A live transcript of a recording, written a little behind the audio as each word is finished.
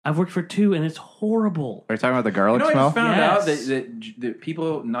I've worked for 2, and it's horrible. Are you talking about the garlic I smell? just found out Yes. that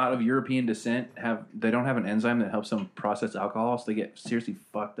people not of European descent they don't have an enzyme that helps them process alcohol, so they get seriously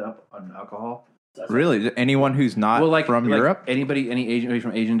fucked up on alcohol. Really? Anyone who's not from Europe? Any Asian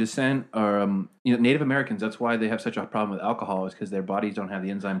from Asian descent, or Native Americans. That's why they have such a problem with alcohol, is because their bodies don't have the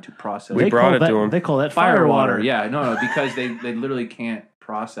enzyme to process. We brought it to them. They call that Fire water. water. Yeah, no, because they literally can't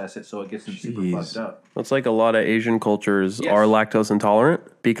process it, so it gets them super fucked up. It's like a lot of Asian cultures are lactose intolerant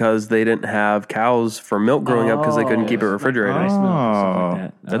because they didn't have cows for milk growing up because they couldn't keep it refrigerated. Rice milk and stuff like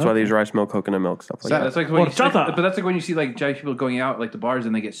that. That's why they use rice milk, coconut milk, stuff like that. That's like when but that's like when you see like Chinese people going out like the bars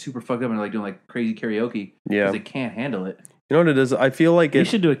and they get super fucked up and like doing like crazy karaoke because they can't handle it. You know what it is? I feel like You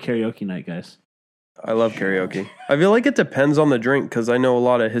should do a karaoke night, guys. I love karaoke. I feel like it depends on the drink because I know a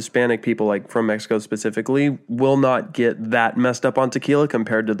lot of Hispanic people, like from Mexico specifically, will not get that messed up on tequila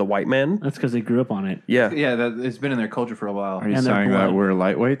compared to the white man. That's because they grew up on it. Yeah. It's been in their culture for a while. Are you saying that we're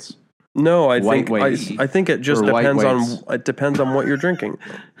lightweights? No, I think it just depends on what you're drinking.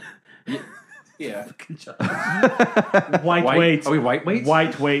 Yeah. White weights. Are we white weights?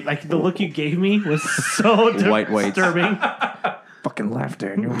 White weight. Like the look you gave me was so White weights. disturbing. Fucking laugh,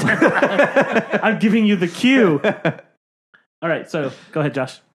 Daniel. I'm giving you the cue. All right, so go ahead,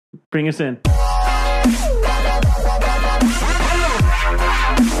 Josh. Bring us in.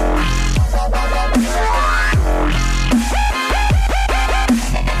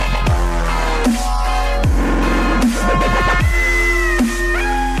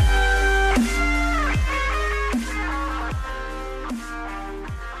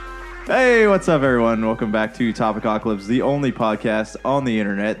 Hey, what's up, everyone? Welcome back to Topicocalypse, the only podcast on the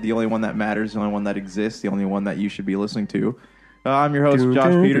internet, the only one that matters, the only one that exists, the only one that you should be listening to. I'm your host,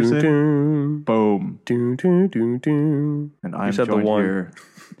 Josh Peterson. Boom. And I'm joined here.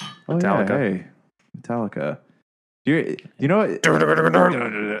 Metallica. Oh, yeah, hey, Metallica. You know what?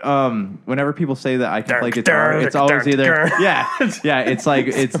 Whenever people say that I can play guitar, it's always either it's like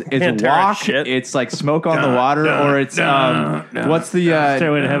it's walk, shit. it's like Smoke on the Water, or it's what's the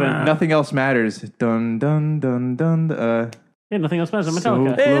Stairway to Heaven. Nothing Else Matters. Dun dun dun dun. Yeah, Nothing Else Matters. So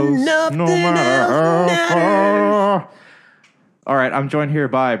Metallica. close, no matter how far. All right, I'm joined here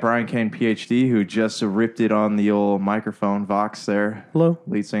by Brian Kane, PhD, who just ripped it on the old microphone. Vox there. Hello.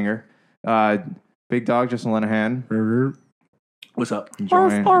 Lead singer. Big Dog, Justin Lenahan. What's up?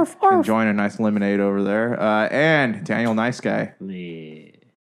 Enjoying a nice lemonade over there. And Daniel Nice Guy. Yeah.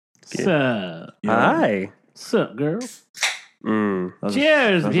 Sup? Hi. Sup, girl? That's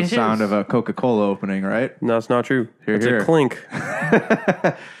Cheers. That's the sound of a Coca-Cola opening, right? No, it's not true. It's here. a clink.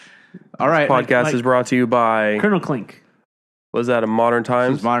 All right. Podcast is brought to you by... Colonel Clink. Was that a Modern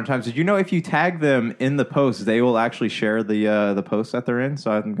Times? Modern Times. Did you know if you tag them in the post, they will actually share the post that they're in?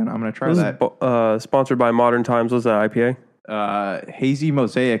 So I'm gonna try that. Sponsored by Modern Times. What's that IPA? Hazy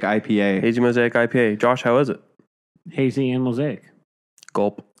Mosaic IPA. Hazy Mosaic IPA. Josh, how is it? Hazy and Mosaic.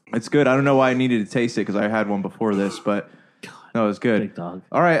 Gulp. It's good. I don't know why I needed to taste it because I had one before this, but no, it's good. Big Dog.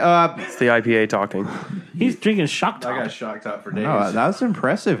 All right. It's the IPA talking. He's drinking Shock Top. I got shocked out for days. No, that was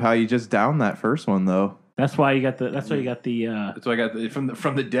impressive how you just downed that first one though. That's why you got the. That's why you got the. That's why I got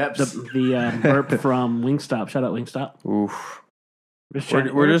from the depths. The burp from Wingstop. Shout out Wingstop. Oof.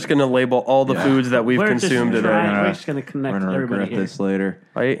 We're just going to label all the foods that we've consumed today. We're just going to connect We're gonna everybody regret this later.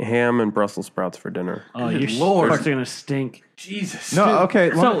 I ate ham and Brussels sprouts for dinner. Oh, your Lord. farts are going to stink. Jesus. No, okay.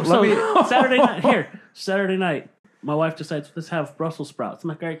 So Saturday night. Saturday night. My wife decides, let's have Brussels sprouts. I'm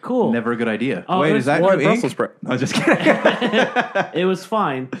like, all right, cool. Never a good idea. Oh, Wait, is that What new Brussels ink? sprout? No, just kidding. It was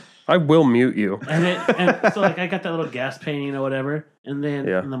fine. I will mute you. And so like I got that little gas pain, whatever. And then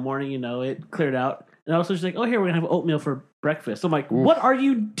in the morning, it cleared out. And also she's like, oh, here, we're going to have oatmeal for breakfast. I'm like, what are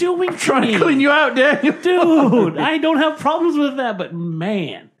you doing? Trying to clean you out, Daniel. Dude, I don't have problems with that, but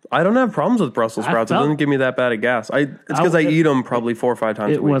man. I don't have problems with Brussels sprouts. It doesn't give me that bad of gas. It's because I eat them probably 4 or 5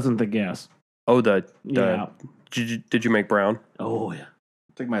 times a week. It wasn't the gas. Oh, Yeah. Did you make brown? Oh, yeah.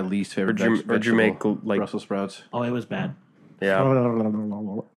 It's like my least favorite Or did you make like Brussels sprouts? Oh, it was bad. Yeah.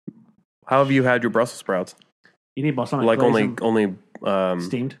 How have you had your Brussels sprouts? You need balsamic Like glaze only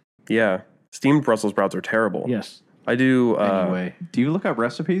steamed? Yeah. Steamed Brussels sprouts are terrible. Yes. I do Anyway. Do you look up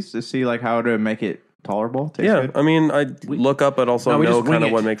recipes to see like how to make it tolerable? Taste yeah, good? I mean, I look up, but also we know just wing kind of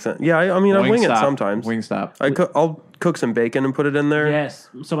it. what makes sense. Yeah, I wing it Wingstop. sometimes. Wingstop. I'll cook some bacon and put it in there. Yes.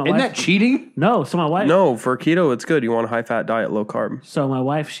 So my Isn't wife. that cheating? No. So my wife. No, for keto, it's good. You want a high-fat diet, low carb. So my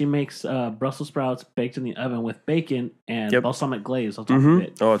wife, she makes Brussels sprouts baked in the oven with bacon and balsamic glaze on top of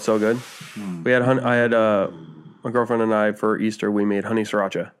it. Oh, it's so good. We had I had my girlfriend and I for Easter we made honey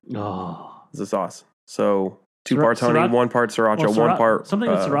sriracha. Oh. It's a sauce. So 2 parts honey, 1 part sriracha, 1 part something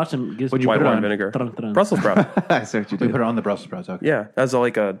with sriracha gives me white wine vinegar. Brussels sprouts. I see what you We did. put it on the Brussels sprouts. Okay. Yeah, as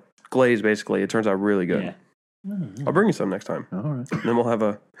like a glaze, basically. It turns out really good. Yeah. I'll bring you some next time. All right. And then we'll have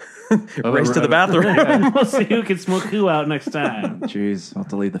a race to the bathroom. We'll see who can smoke who out next time. Jeez, I'll have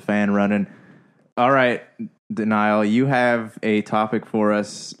to leave the fan running. All right, Denial, you have a topic for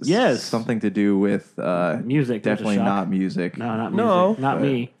us. Yes. Something to do with Music. there's a definitely shock. not music. No, not music. No. Not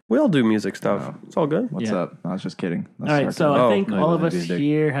me. We all do music stuff. No. It's all good. What's Yeah. up? I was just kidding. All right, so Oh, I think no, all of no, us no, no.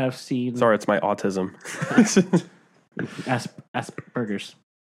 here have seen Sorry, it's my autism. Asperger's.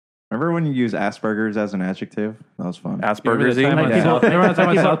 Remember when you use Asperger's as an adjective? That was fun. Asperger's. Remember Like the people- time on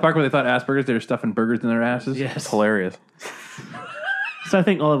people- South Park where they thought Asperger's, they were stuffing burgers in their asses? Yes. Hilarious. So I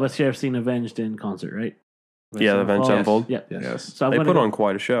think all of us here have seen Avenged in concert, right? Yeah, the Avenged Sevenfold. Yeah. Yes. So I'm They gonna put go- on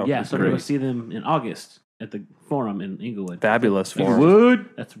quite a show. Yeah, so I'm going to Great. see them in August at the Forum in Inglewood. Fabulous for 'em. Would?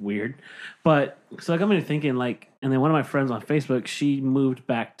 That's weird. But so like I'm really thinking like, and then one of my friends on Facebook, she moved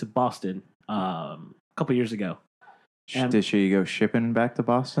back to Boston a couple years ago. And- Did she go shipping back to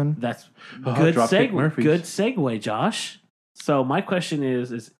Boston? That's Oh, good Dropkick segue. Murphys. Good segue, Josh. So my question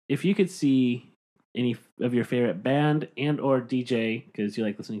is if you could see any of your favorite band and or DJ because you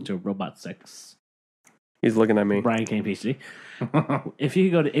like listening to Robot Sex, He's looking at me. Brian Kane PhD. If you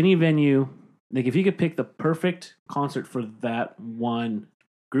could go to any venue, like if you could pick the perfect concert for that one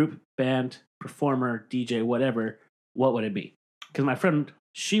group, band, performer, DJ, whatever, what would it be? Because my friend,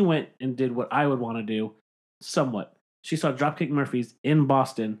 she went and did what I would want to do somewhat. She saw Dropkick Murphys in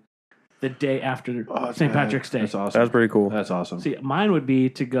Boston the day after St. Patrick's Day. That's awesome. That's pretty cool. That's awesome. See, mine would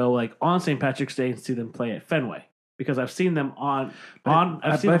be to go like on St. Patrick's Day and see them play at Fenway because I've seen them I've seen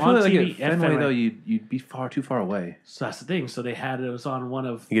I them on feel like TV at at Fenway, Fenway. though, you'd be too far away. So that's the thing. So they had it was on one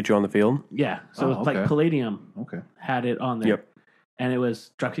of You get you on the field? yeah. So Oh, it's like okay. Palladium Okay. had it on there. Yep. And it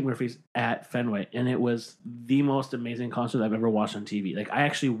was Dropkick Murphys at Fenway, and it was the most amazing concert I've ever watched on TV. Like I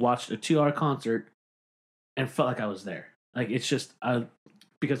actually watched a 2-hour concert and felt like I was there. Like it's just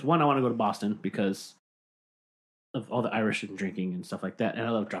because one, I want to go to Boston because of all the Irish and drinking and stuff like that, and I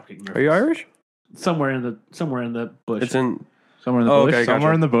love Dropkick Murphys. Are you Irish? Somewhere in the bush. It's in Somewhere in the Oh, bush. okay.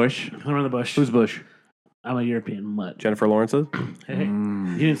 Somewhere gotcha. in the bush. Somewhere in the bush. Who's Bush? I'm a European mutt. Jennifer Lawrence's. Hey,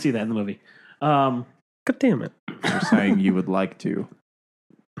 you didn't see that in the movie. God damn it. You're saying you would like to.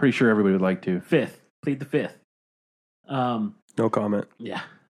 Pretty sure everybody would like to. Fifth, plead the fifth. No comment. Yeah.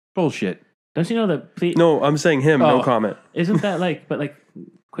 Bullshit. Don't you know that? Plead, No, I'm saying him. No Oh. comment. Isn't that like? But like,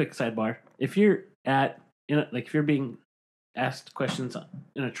 quick sidebar. If you're like if you're being asked questions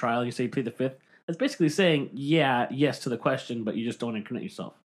in a trial, you say plead the fifth. That's basically saying yes to the question, but you just don't incriminate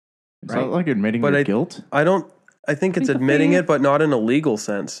yourself. Is that like admitting But your I- guilt? I think it's admitting it, but not in a legal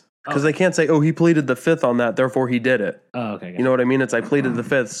sense. Because they can't say, oh, he pleaded the fifth on that, therefore he did it. Oh, okay. You know what I mean? It's I pleaded the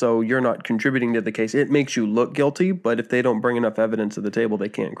fifth, so you're not contributing to the case. It makes you look guilty, but if they don't bring enough evidence to the table, they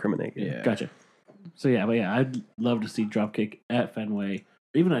can't incriminate you. Yeah. Gotcha. So I'd love to see Dropkick at Fenway,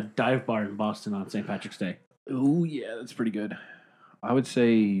 or even a dive bar in Boston on St. Patrick's Day. Oh, yeah, that's pretty good. I would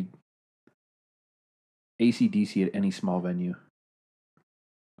say AC/DC at any small venue.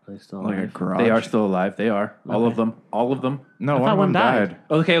 Are they still Like a alive? garage? They are still alive. They are. All of them. All of them. No, I one thought of one them died.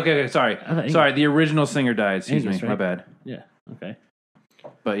 died. Okay. Sorry. I thought Sorry, the original singer died. Excuse Angus, me. right? My bad. Yeah. Okay.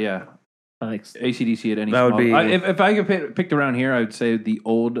 But yeah, I like AC/DC at any That would small... be- if I could pick around here, I would say the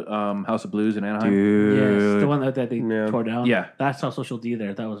old House of Blues in Anaheim. Dude. yes, the one that they Yeah. tore down. Yeah. I saw Social D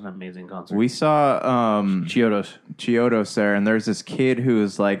there. That was an amazing concert. We saw Chiodos. Chiodos there, and there's this kid who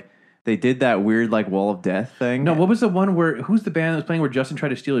was like, they did that weird like wall of death thing. No, what was the one where... Who's the band that was playing where Justin tried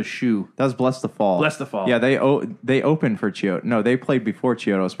to steal his shoe? That was Bless the Fall. Bless the Fall. Yeah, they opened for Chiodos. No, they played before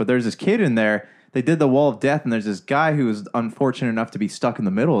Chiodos, but there's this kid in there. They did the wall of death, and there's this guy who was unfortunate enough to be stuck in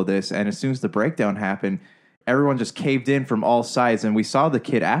the middle of this. And as soon as the breakdown happened, everyone just caved in from all sides, and we saw the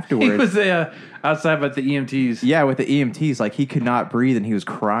kid He afterwards. was outside with the EMTs. Yeah, with the EMTs, like he could not breathe and he was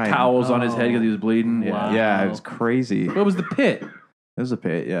crying. Towels on his head because he was bleeding. Wow. Yeah. Yeah, it was crazy. It What was the pit? was a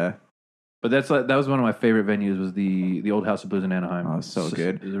pit. Yeah, But that was one of my favorite venues. Was the old House of Blues in Anaheim. Oh, so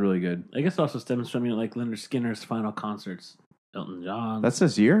good. It was really good. I guess it also stems from like Leonard Skinner's final concerts, Elton John. that's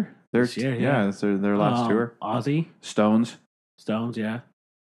this year. This year, yeah. That's their last tour. Ozzy, Stones. Stones, yeah.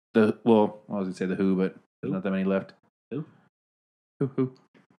 I was gonna say the Who, but there's not that many left. Who? Who?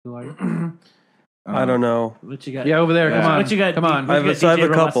 Who are you? I don't know. What you got? Yeah, over there. Yeah. Come on. What you got? Come on. What I you have, got, so I have DJ a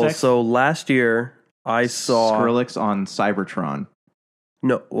Robot couple. Sex? So last year, I saw... Skrillex on Cybertron.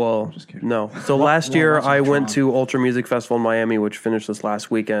 No, well, Just kidding. no. So last year watching I went Tron. to Ultra Music Festival in Miami, which finished this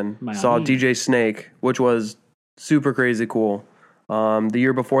last weekend. Miami. Saw DJ Snake, which was super crazy cool. The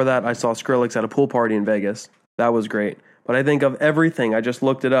year before that, I saw Skrillex at a pool party in Vegas. That was great. But I think of everything, I just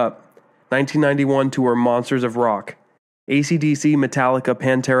looked it up. 1991 tour Monsters of Rock. AC/DC, Metallica,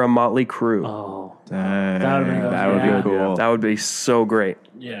 Pantera, Motley Crue. Oh, That been good. would Yeah. be cool. That would be so great.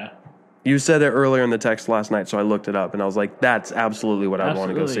 yeah. You said it earlier in the text last night, so I looked it up, and I was like, that's absolutely what I'd want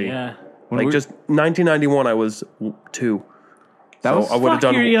to go see. Yeah. When we- Just 1991, I was 2. That was I would have Fuck,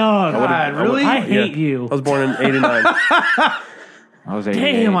 done. you're young. God, really? I hate you. I was born in 89. I was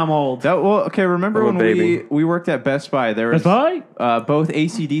 88. Damn, I'm old. Okay, remember I'm a when baby. we worked at Best Buy? There was Best Buy? both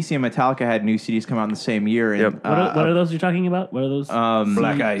AC/DC and Metallica had new CDs come out in the same year. And, Yep. What are those you're talking about? What are those?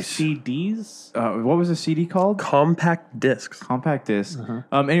 Black Ice. CDs? what was the CD called? Compact discs. Compact disc.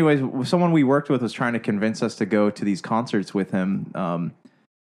 Anyways, someone we worked with was trying to convince us to go to these concerts with him.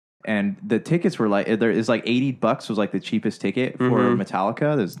 And the tickets were like, there is like $80 was like the cheapest ticket for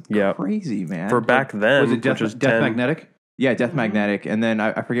Metallica. That's Yep. crazy, man. For back then, Was it Death, which was Death 10. Magnetic? Yeah, Death Magnetic. And then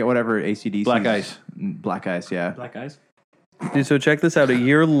I forget whatever AC/DC. Black Ice. Black Ice, yeah. Black Eyes? Dude, so check this out. A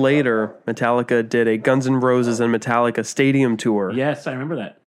year later, Metallica did a Guns N' Roses and Metallica stadium tour. Yes, I remember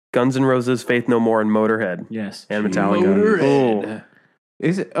that. Guns N' Roses, Faith No More, and Motorhead. Yes. And Metallica. Motorhead.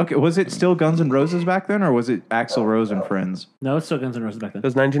 Is it okay? Was it still Guns N' Roses back then, or was it Axl Rose and Friends? No, it's still Guns N' Roses back then. It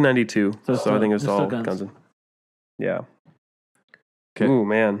was 1992, so, it's still- I think it was it's all still Guns. Guns N'. Yeah. Okay. Ooh,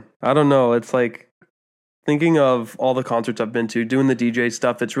 man. I don't know. It's like thinking of all the concerts I've been to, doing the DJ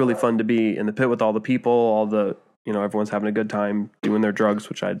stuff. It's really fun to be in the pit with all the people, all the, everyone's having a good time doing their drugs,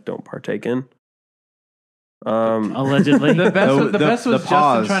 which I don't partake in. Allegedly. The best the was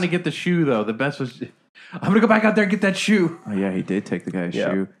pause. Justin trying to get the shoe, though. The best was, I'm going to go back out there and get that shoe. Oh yeah, he did take the guy's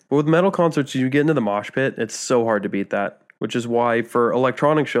Yeah. shoe. But with metal concerts, you get into the mosh pit. It's so hard to beat that, which is why for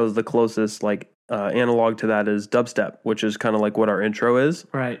electronic shows, the closest analog to that is dubstep, which is kind of like what our intro is,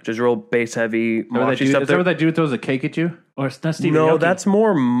 right. which is real bass heavy, Remember that moshy dude, stuff. is that what that dude throws a cake at you? Or it's not Steve No,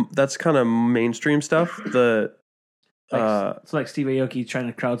 Aoki. that's kind of mainstream stuff. It's like Steve Aoki trying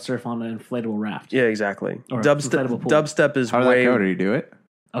to crowd surf on an inflatable raft. Yeah, exactly. Or Dubstep inflatable pool. Dubstep is How did way that go? Did he do it?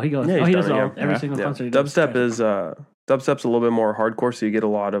 Oh, he goes. Yeah, he's he done does it, all yeah. every Yeah. single yeah. concert. He does. Dubstep is dubstep's a little bit more hardcore, so you get a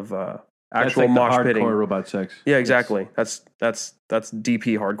lot of That's actual like the mosh hardcore pitting. robot sex. Yeah, exactly. That's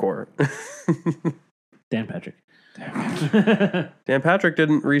DP hardcore. Dan Patrick. Dan Patrick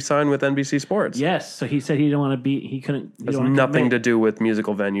didn't re-sign with NBC Sports. Yes, so he said he didn't want to be. He couldn't. He Has didn't wanna nothing commit, to do with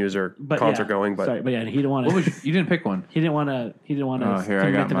musical venues or but concert yeah, going. But sorry, but yeah, he didn't want What to. was you didn't pick one. He didn't want to. He didn't want to Oh, here, I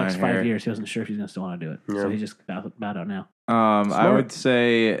commit got the next mine 5 here. years. He wasn't sure if he's going to still want to do it. So Yeah. he just bowed out now. I Smart. would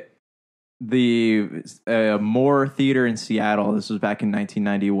say the Moore Theater in Seattle. This was back in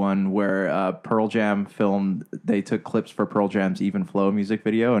 1991, where Pearl Jam filmed. They took clips for Pearl Jam's "Even Flow" music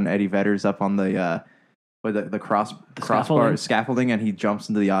video, and Eddie Vedder's up on the crossbar scaffolding, and he jumps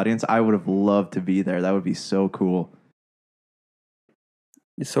into the audience. I would have loved to be there. That would be so cool.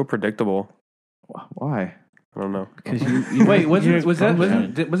 he's so predictable. Why? I don't know. Because you Wait, you're wasn't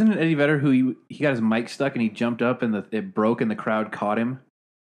it Eddie Vedder who he got his mic stuck and he jumped up and it broke and the crowd caught him?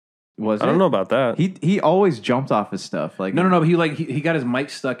 Was I don't know about that. He always jumped off his stuff. Like No. But he got his mic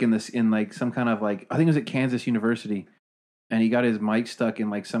stuck in some kind of I think it was at Kansas University, and he got his mic stuck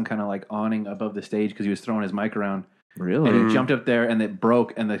in some kind of awning above the stage because he was throwing his mic around, Really and he jumped up there and it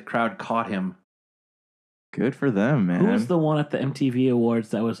broke and the crowd caught him. good for them, man. Who was the one at the MTV Awards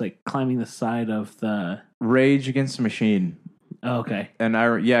that was climbing the side of the? Rage Against the Machine? Oh, okay. And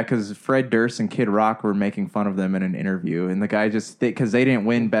because Fred Durst and Kid Rock were making fun of them in an interview, and the guy because they didn't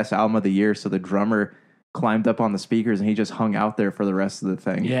win Best Album of the Year, so the drummer climbed up on the speakers and he just hung out there for the rest of the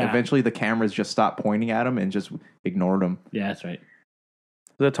thing. Yeah. Eventually, the cameras just stopped pointing at him and just ignored him. Yeah, that's right.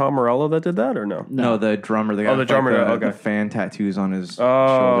 Is that Tom Morello that did that or no? No, the drummer, the guy the with drummer, the okay. fan tattoos on his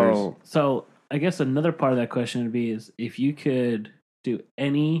shoulders. Oh, So I guess another part of that question would be is if you could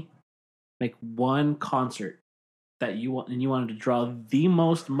make one concert that you want and you wanted to draw the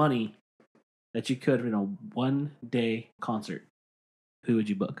most money that you could in a 1 day concert, who would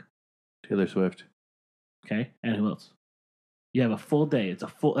you book? Taylor Swift. Okay, and who else? You have a full day. It's a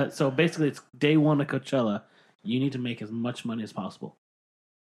full. So basically, it's day one of Coachella. You need to make as much money as possible.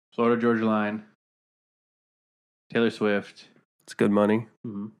 Florida Georgia Line. Taylor Swift. it's good money.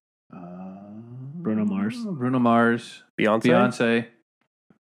 Mm-hmm. Bruno Mars. Bruno Mars. Beyonce. Beyonce.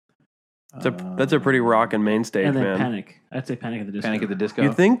 That's a pretty rockin' main stage, And then man. Panic. I'd say Panic at the Disco. Panic at the Disco.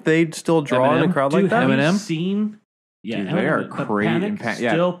 You think they'd still draw in a Eminem? crowd Dude, like that? have you Eminem? seen? Yeah, Dude, they are but crazy. Panic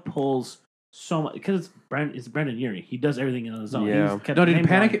Yeah. still pulls so much because it's Brendan Urie. He does everything in his own. Yeah. He's kept No, the dude, name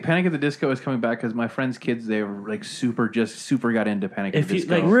going. Panic at the Disco is coming back because my friends' kids, they were super got into Panic at If the you,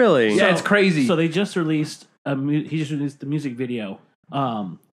 Disco. like, Really? Yeah, it's crazy. So they just released he just released the music video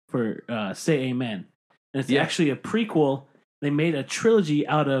for Say Amen, and it's Yeah. actually a prequel. They made a trilogy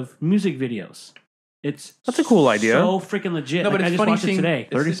out of music videos. That's a cool idea. So freaking legit. No, but I it's just funny watched seeing it today.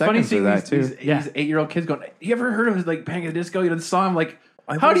 30 It's funny seconds of seeing that, these too. Yeah. 8-year-old kids going, you ever heard of like Panic at the Disco? You know, the song, like,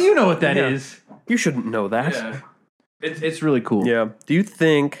 I how do was- you know what that yeah. is? You shouldn't know that. Yeah. It's really cool. Yeah. Do you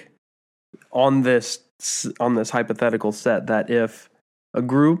think on this hypothetical set that if a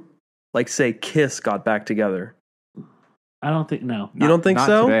group like say Kiss got back together, I don't think no. you don't think not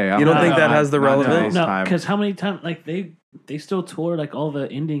so? today. You don't not- think that has the not relevance? today's No, time. because how many times like they still tour like all the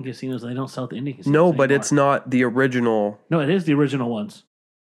Indian casinos. They don't sell at the Indian casinos. No, but anymore. it's not the original. No, it is the original ones.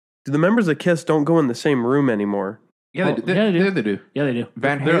 The members of Kiss don't go in the same room anymore. Yeah, Oh, they, yeah, they do. they do. Yeah, they do.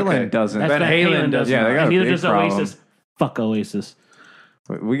 Van They're Halen okay. doesn't. That's Van Halen does. Yeah, they got and a neither big does problem. Oasis. Fuck Oasis.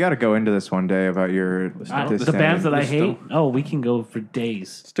 We got to go into this one day about your The bands that I hate. Oh, we can go for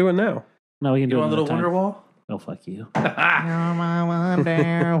days. Let's do it now. No, we can You do want a it little another time. Wonderwall? Oh, fuck you. That's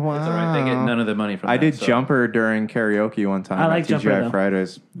all right. They get none of the money from I that, did so. Jumper during karaoke one time I like at Jumper, TGI though.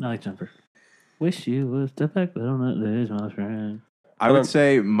 Fridays. I like Jumper. Wish you would step back, but on that days, my friend. I would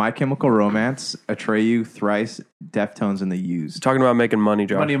say My Chemical Romance, Atreyu, Thrice, Deftones, and The Used. Talking about making money,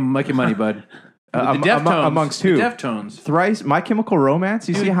 Josh. Money, making money, bud. Uh, the Deftones. amongst who? The Deftones. Thrice, My Chemical Romance.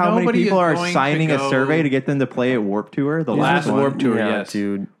 You Dude, see how many nobody people is are going signing to a go- survey to get them to play at Warped Tour? The Last last one. Warped Tour, yeah, yes.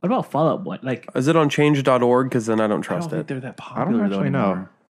 dude. What about Fallout Boy? Like, Is it on change.org? Because then I don't I don't trust think it. they're that I popular. don't actually though, know. anymore.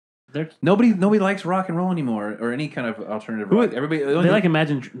 they're Nobody likes rock and roll anymore, or any kind of alternative rock. Everybody, they like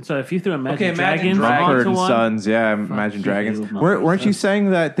Imagine. So if you threw Imagine Okay, Imagine Dragons Dragons. Mumford onto and one, Sons, yeah, Imagine you, Dragons. you Weren't you motherfucker.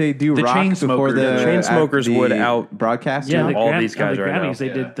 saying that they do The rock before Chainsmokers. the The Chainsmokers at the would out- broadcast? yeah, it? the all these guys the right now. Grammys, they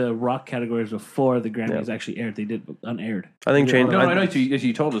Yeah. did the rock categories before the Grammys actually aired. They did unaired. I think They did Chain- No, all I know that.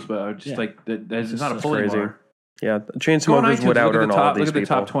 you told us, but I just Yeah. like that's It's not a just poll crazy. anymore. Yeah, Go on Chainsmokers iTunes, would out look earn at the all top. of these Look at the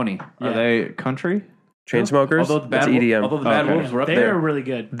people. top 20. Are they country? Chainsmokers? Although the That's Bad, EDM. although the Bad Okay. Wolves were up They there. are really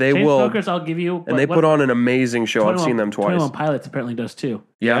good. They will- Chainsmokers, I'll give you. and they put on an amazing show. I've seen them twice. 21 Pilots apparently does too.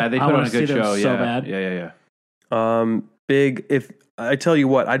 Yeah, they I put on wanna a good see them show. so Yeah, bad. yeah. Big. If I tell you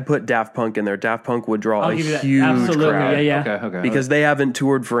what, I'd put Daft Punk in there. Daft Punk would draw I'll a give you that. huge Absolutely, crowd yeah. Okay. because they haven't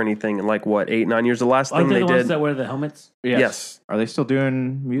toured for anything in like what 8-9 years. The last Aren't thing they they the ones did, that wear the helmets? yes, Are they still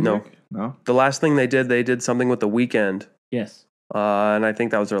doing music? No. the last thing they did something with The Weeknd, Yes. and I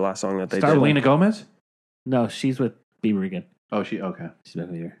think that was their last song that they did. Selena Gomez? No, she's with Bieber again. Oh, okay. She's back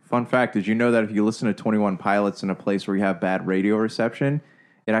with her. Fun fact, did you know that if you listen to 21 Pilots in a place where you have bad radio reception,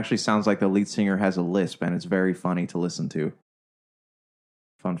 it actually sounds like the lead singer has a lisp, and it's very funny to listen to.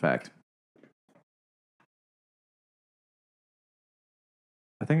 Fun fact.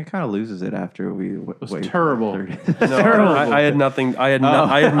 I think it kind of loses it after we was terrible. No, Terrible. I had nothing. I had. Oh.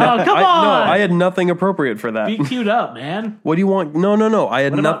 I had. Oh, come No, on! I had nothing appropriate for that. Be queued up, man. What do you want? No. I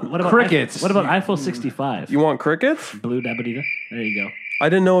had What about, nothing. what about Crickets. What about Eiffel 65? You want crickets? Blue Dabadita? There you go. I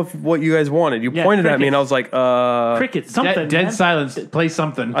didn't know if what you guys wanted. You Yeah, pointed at me, and I crickets. was like, Crickets, something. Dead man. silence. Play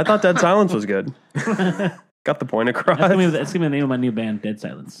something. I thought Dead Silence was good. Got the point across. That's gonna be the name of my new band, Dead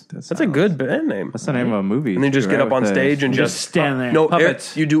Silence. That's a good band name. That's the name of a movie. And then just too, get right, up on with the- stage and Just just stand there. no air,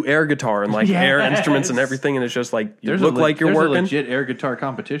 Puppets. you do air guitar and like air Yes. instruments and everything, and it's just like you There's look a like you're there's working. a legit air guitar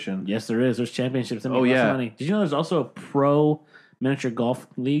competition. Yes, there is. There's championships. That make Oh, lots of yeah. money. Did you know there's also a pro miniature golf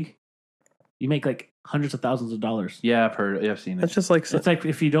league? You make like hundreds of thousands of dollars. Yeah, I've heard. I've seen it. That's just like It's like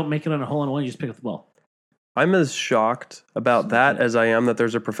if you don't make it on a hole in one, you just pick up the ball. I'm as shocked about that as I am that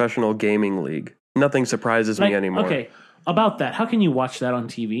there's a professional gaming league. Nothing surprises me anymore. Okay, about that, how can you watch that on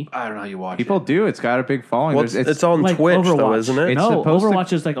TV? I don't know how you watch People it. do. It's got a big following. Well, There's- it's on Like Twitch though, Overwatch. isn't it? It's No, supposed to-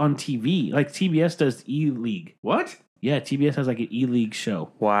 Overwatch is like on TV. Like TBS does E League. What? Yeah, TBS has like an E League show.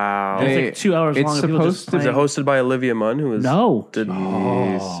 Wow. And Hey, it's like 2 hours it's long. And people just supposed to- Is it playing. hosted by Olivia Munn, who is No, Did,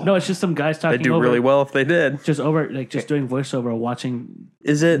 no, it's just some guys they talking. do over, really well if they did. Just over, like just doing voiceover, watching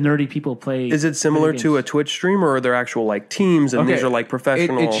Is it nerdy people play. is it similar video to a games. Twitch stream, or are there actual like teams and Okay, these are like It,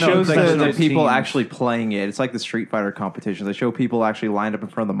 professional? it shows like the those people teams. actually playing it. It's like the Street Fighter competitions. They show people actually lined up in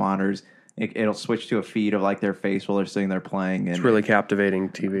front of the monitors. It'll switch to a feed of like their face while they're sitting there playing. And, It's really captivating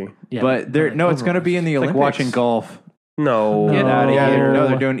TV. Yeah, but they're like no, it's going to Overwatch. be in the Like Olympics. watching golf. No, Get outta Yeah, here. no,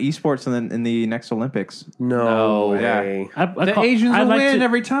 they're doing esports in the next Olympics. No, No, yeah. way. The Asians will win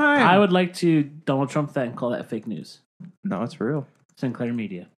every time. I would like to Donald Trump that and call that fake news. No, it's real. Sinclair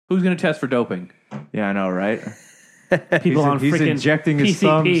Media. Who's going to test for doping? Yeah, I know, right? People on he's freaking injecting his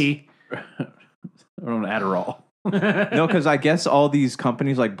PCP. I don't know, Adderall. No, because I guess all these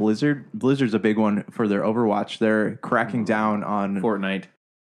companies like Blizzard's a big one for their Overwatch. They're cracking down Fortnite.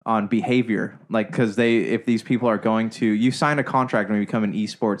 on behavior, like because if these people are going to, you sign a contract when you become an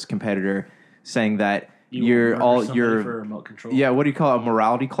esports competitor, saying that you're all your for remote control. yeah, what do you call it, a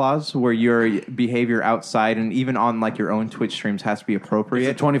morality clause, where your behavior outside and even on like your own Twitch streams has to be It's appropriate.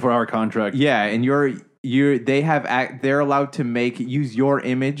 a 24-hour contract. Yeah, and they're allowed to use your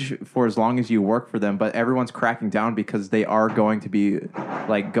image for as long as you work for them, but everyone's cracking down because they are going to be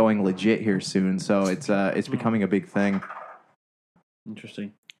like going legit here soon. So it's becoming a big thing.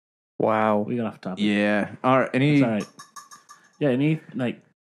 Interesting. Wow. We got off topic. Yeah. All right. It's all right. Yeah.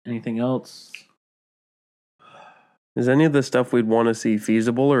 Anything else? Is any of the stuff we'd want to see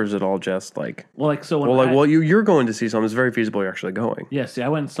feasible, or is it all just like? You're going to see something. It's very feasible. You're actually going. Yeah. See, I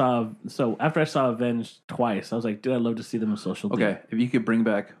went and saw. So after I saw Avenged twice, I was like, dude, I'd love to see them in Social. Okay, if you could bring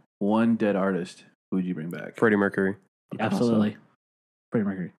back one dead artist, who would you bring back? Freddie Mercury. Absolutely. Freddie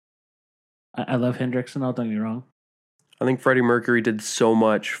Mercury. I love Hendrix, and don't get me wrong. I think Freddie Mercury did so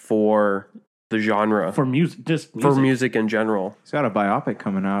much for the genre, For music, for music in general. He's got a biopic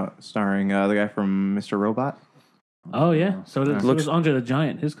coming out starring the guy from Mr. Robot. Oh yeah, so Yeah. there's Andre the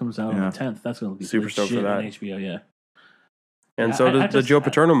Giant. His comes out on Yeah. the 10th. That's going to be Super stoked for legit that. on HBO. Yeah, And Yeah, so I the just- Joe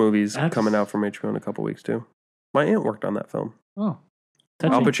Paterno movie's I just- coming out from HBO in a couple weeks too. My aunt worked on that film. oh,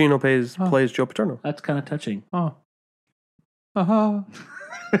 Al touching. Pacino Oh. plays Joe Paterno. That's kind of touching. Oh. Uh-huh.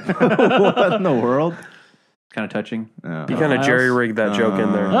 What in the world? Kind of touching. No. He kind of Files? jerry rigged that joke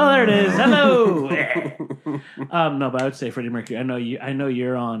in there. Oh, there it is. Hello. No, but I would say Freddie Mercury. I know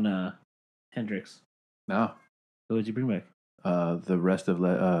you're on Hendrix. No. Who would you bring back? The rest of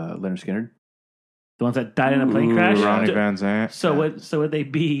Leonard Skinner. The ones that died in a plane crash. Ronnie D- Van Zant. So would they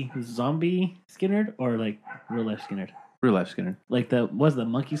be zombie Skinner or like real life Skinner? Real life Skinner. Like was the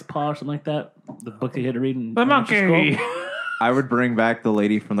monkey's paw or something like that? The book they had to read in The elementary monkey. school? I would bring back the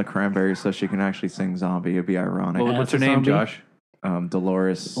lady from the Cranberries so she can actually sing zombie. It'd be ironic. Well, As what's a her name, zombie? Josh?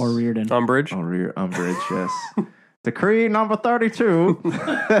 Dolores Or Reardon. Umbridge. Umbridge, yes. Decree number 32.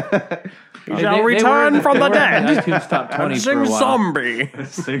 Shall return from the they were in dead. iTunes top 20 And for a sing while. zombie.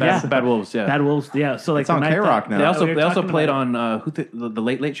 Bad Wolves, yeah. Bad Wolves. Yeah. So like It's on the night K-Rock that- now. They we were also talking played about- on the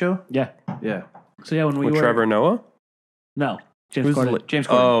Late Late Show. Yeah. Yeah. So yeah, when we With were Trevor Noah? no James Who's Corden. James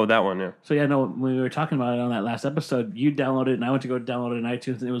Corden. Oh, that one, yeah. So yeah, no, when we were talking about it on that last episode, you downloaded it and I went to go download it in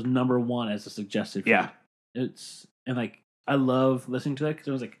iTunes and it was number 1 as a suggested. Yeah. It's and like I love listening to that because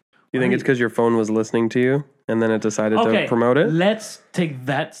it was like. You think it's because your phone was listening to you and then it decided to promote it? Let's take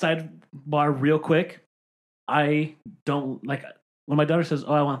that sidebar real quick. I don't like when my daughter says,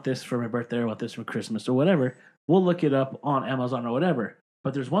 "Oh, I want this for my birthday, or I want this for Christmas, or whatever." We'll look it up on Amazon or whatever.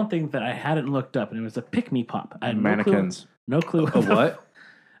 But there's one thing that I hadn't looked up, and it was a Pick Me Pop. I had Mannequins. No clue. A what?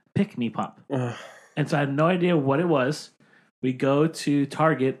 Pick Me Pop. Ugh. And so I had no idea what it was. We go to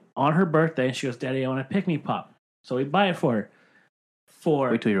Target on her birthday, and she goes, "Daddy, I want a Pick Me Pop." So we buy it for her.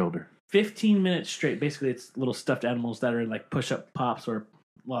 For Wait till you're older. 15 minutes straight. Basically, it's little stuffed animals that are like push-up pops or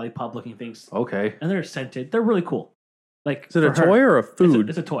lollipop-looking things. Okay. And they're scented. They're really cool. Like, Is it a for her, toy or a food?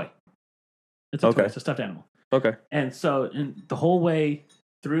 It's a toy. It's a Okay. toy. It's a stuffed animal. Okay. And so the whole way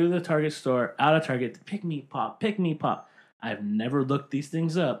through the Target store, out of Target, pick me pop. I've never looked these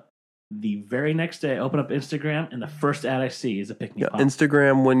things up. The very next day, I open up Instagram, and the first ad I see is a pick me Yeah, pop.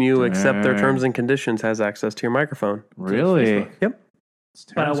 Instagram, when you accept their Dang. terms and conditions, has access to your microphone. Really? Facebook. Yep. It's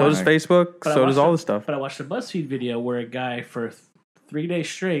But I So does terrifying. Facebook. But I So does watched all it- the stuff. But I watched a BuzzFeed video where a guy for 3 days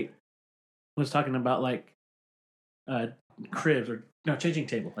straight was talking about like cribs or no changing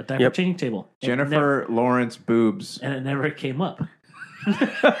table, a diaper Yep. changing table. Jennifer Lawrence boobs. And it never came up.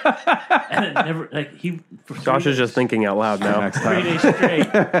 And it never like he. For 3 Josh is days- just thinking out loud now. Next 3 time. days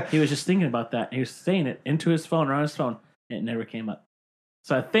straight. He was just thinking about that. He was saying it into his phone or on his phone, and it never came up.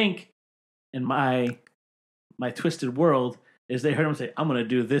 So I think in my twisted world is they heard him say, "I'm going to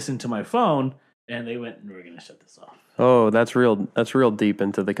do this into my phone," and they went, "We're going to shut this off." Oh, that's real. That's real deep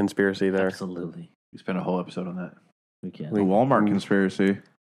into the conspiracy there. Absolutely, We spent a whole episode on that. we can. The Walmart conspiracy.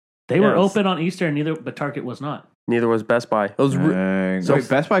 They were Yes. open on Easter, and but Target was not. Neither was Best Buy. Those Dang. so- Wait,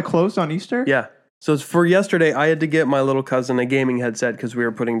 Best Buy closed on Easter? Yeah. So it's for yesterday, I had to get my little cousin a gaming headset because we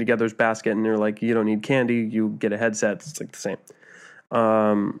were putting together his basket, and they're like, "You don't need candy, you get a headset." It's like the same.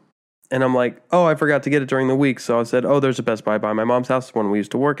 And I'm like, "Oh, I forgot to get it during the week." So I said, "Oh, there's a Best Buy by my mom's house, one we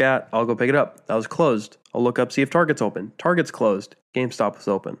used to work at. I'll go pick it up." That was closed. I'll look up, see if Target's open. Target's closed. GameStop was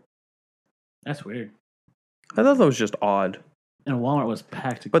open. That's weird. I thought that was just odd. And Walmart was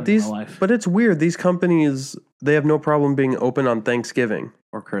packed. But according to my wife. but it's weird. These companies, they have no problem being open on Thanksgiving.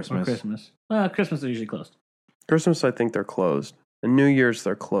 Or or Christmas. Christmas. Christmas is usually closed. Christmas, I think they're closed. And New Year's,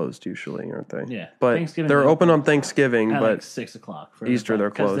 they're closed usually, aren't they? Yeah, But Thanksgiving they're they open on Thanksgiving, at but like 6 o'clock. For Easter, they're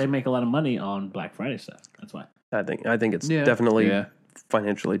because closed. they make a lot of money on Black Friday stuff. That's why. I think it's Yeah. definitely Yeah.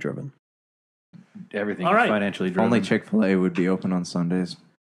 financially driven. Everything All is right. financially driven. Only Chick-fil-A would be open on Sundays.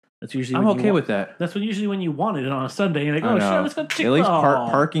 That's usually. I'm when you okay want- with that. That's usually when you wanted it on a Sunday. You're like, I oh know. shit, let's go to At least Chick-fil-A.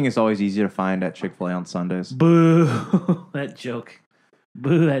 parking is always easy to find at Chick-fil-A on Sundays. Boo! That joke.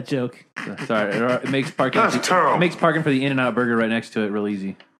 Boo that joke. Sorry, it makes parking. That's terrible. It makes parking for the In-N-Out burger right next to it real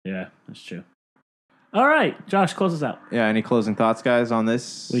easy. Yeah, that's true. All right, Josh, close us out. Yeah, any closing thoughts, guys, on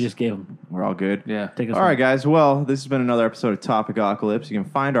this? We just gave him. We're all good. Yeah. Take us All right, guys. Well, this has been another episode of Topicocalypse. You can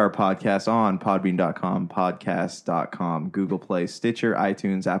find our podcast on podbean.com, podcast.com, Google Play, Stitcher,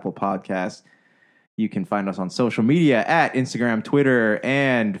 iTunes, Apple Podcasts. You can find us on social media at Instagram, Twitter,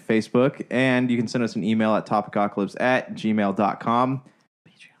 and Facebook. And you can send us an email at topicocalypse@gmail.com.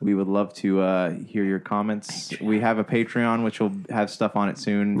 We would love to hear your comments. We have a Patreon, which will have stuff on it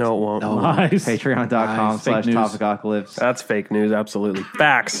soon. No, it won't. Nice. Patreon.com/topicocalypse. That's fake news. Absolutely.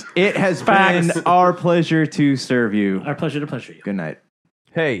 Facts. It has Facts. been our pleasure to serve you. Our pleasure to pleasure you. Good night.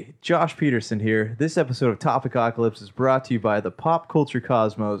 Hey, Josh Peterson here. This episode of Topicocalypse is brought to you by the Pop Culture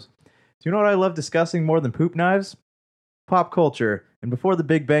Cosmos. Do you know what I love discussing more than poop knives? Pop culture. And before the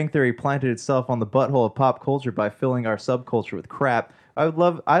Big Bang Theory planted itself on the butthole of pop culture by filling our subculture with crap, I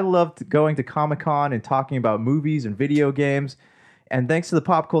loved going to Comic-Con and talking about movies and video games. And thanks to the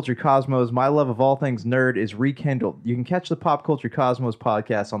Pop Culture Cosmos, my love of all things nerd is rekindled. You can catch the Pop Culture Cosmos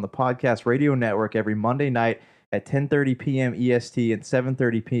podcast on the Podcast Radio Network every Monday night at 10:30 p.m. EST and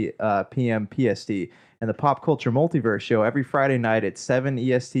 7:30 p.m. PST. And the Pop Culture Multiverse show every Friday night at 7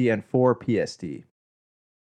 EST and 4 PST.